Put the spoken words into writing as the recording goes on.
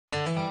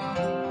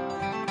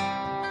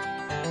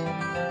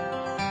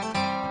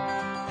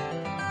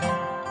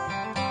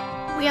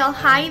Well,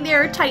 hi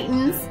there,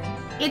 Titans.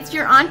 It's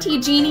your Auntie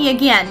Jeannie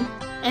again,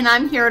 and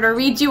I'm here to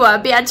read you a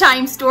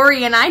bedtime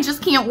story, and I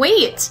just can't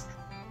wait.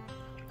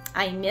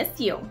 I miss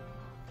you.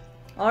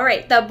 All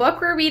right, the book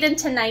we're reading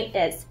tonight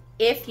is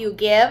If You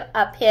Give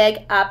a Pig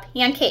a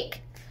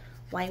Pancake.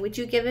 Why would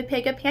you give a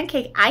pig a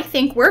pancake? I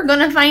think we're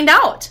gonna find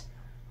out.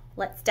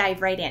 Let's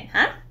dive right in,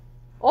 huh?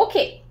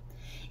 Okay,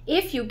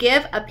 if you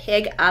give a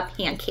pig a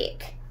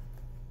pancake.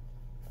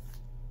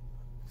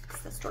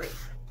 That's the story.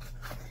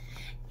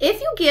 If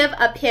you give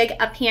a pig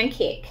a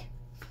pancake,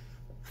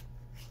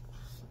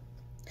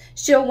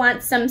 she'll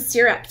want some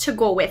syrup to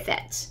go with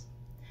it.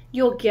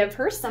 You'll give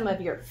her some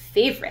of your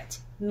favorite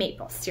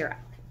maple syrup.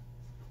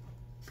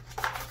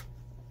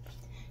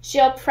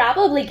 She'll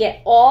probably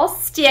get all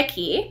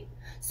sticky,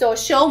 so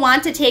she'll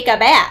want to take a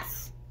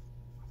bath.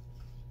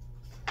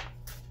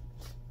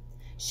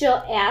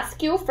 She'll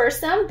ask you for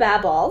some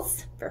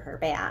bubbles for her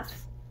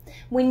bath.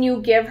 When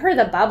you give her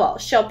the bubble,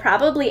 she'll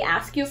probably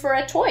ask you for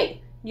a toy.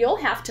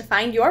 You'll have to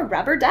find your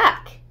rubber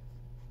duck.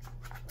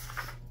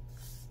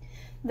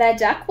 The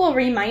duck will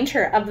remind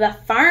her of the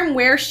farm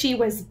where she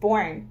was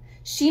born.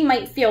 She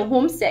might feel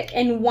homesick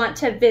and want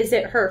to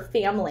visit her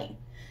family.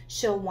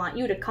 She'll want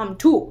you to come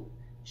too.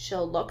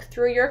 She'll look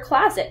through your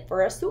closet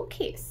for a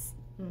suitcase.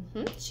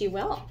 She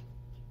will.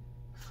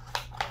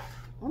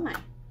 Oh my.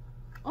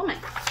 Oh my.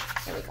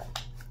 There we go.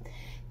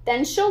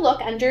 Then she'll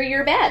look under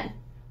your bed.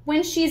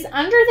 When she's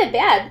under the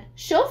bed,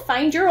 she'll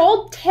find your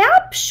old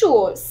tap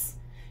shoes.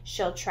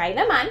 She'll try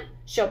them on.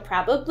 She'll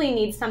probably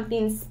need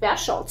something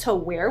special to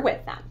wear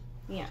with them.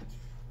 Yeah,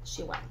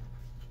 she will.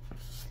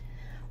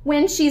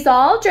 When she's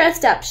all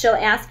dressed up, she'll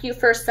ask you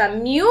for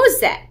some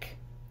music.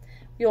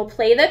 You'll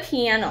play the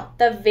piano,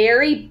 the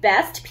very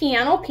best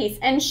piano piece,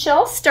 and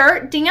she'll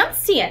start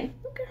dancing.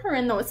 Look at her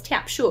in those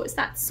tap shoes.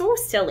 That's so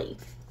silly.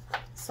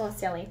 So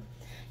silly.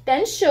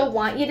 Then she'll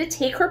want you to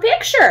take her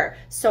picture.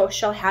 So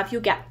she'll have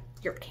you get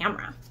your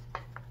camera.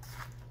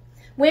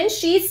 When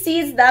she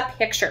sees the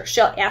picture,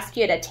 she'll ask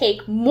you to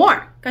take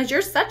more because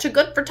you're such a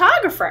good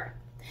photographer.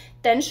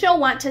 Then she'll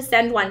want to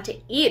send one to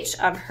each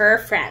of her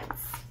friends.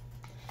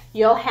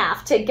 You'll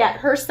have to get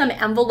her some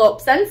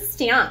envelopes and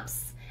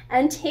stamps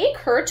and take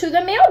her to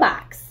the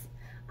mailbox.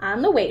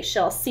 On the way,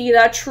 she'll see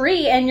the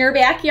tree in your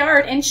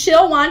backyard and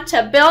she'll want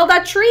to build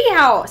a tree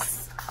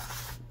house.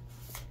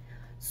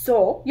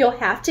 So you'll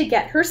have to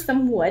get her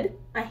some wood,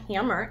 a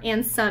hammer,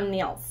 and some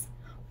nails.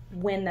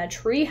 When the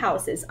tree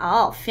house is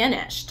all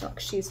finished, look,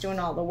 she's doing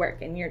all the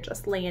work and you're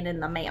just laying in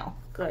the mail.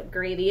 Good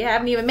gravy, you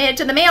haven't even made it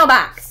to the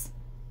mailbox.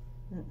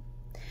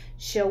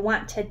 She'll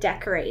want to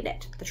decorate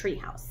it, the tree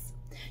house.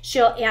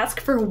 She'll ask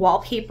for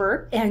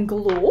wallpaper and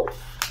glue.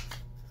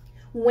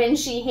 When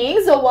she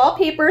hangs the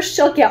wallpaper,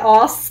 she'll get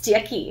all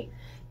sticky.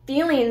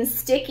 Feeling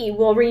sticky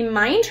will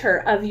remind her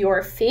of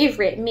your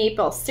favorite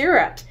maple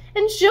syrup,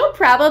 and she'll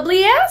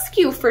probably ask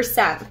you for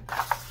some.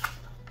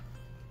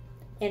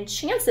 And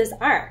chances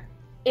are,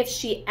 if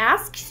she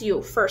asks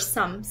you for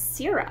some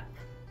syrup,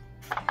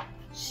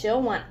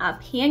 she'll want a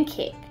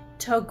pancake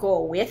to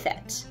go with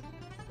it.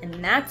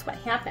 And that's what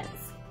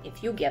happens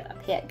if you give a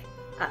pig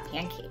a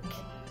pancake.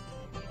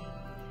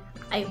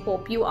 I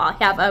hope you all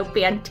have a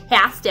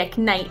fantastic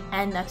night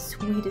and the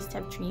sweetest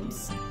of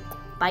dreams.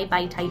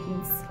 Bye-bye,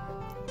 Titans.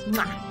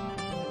 Mwah.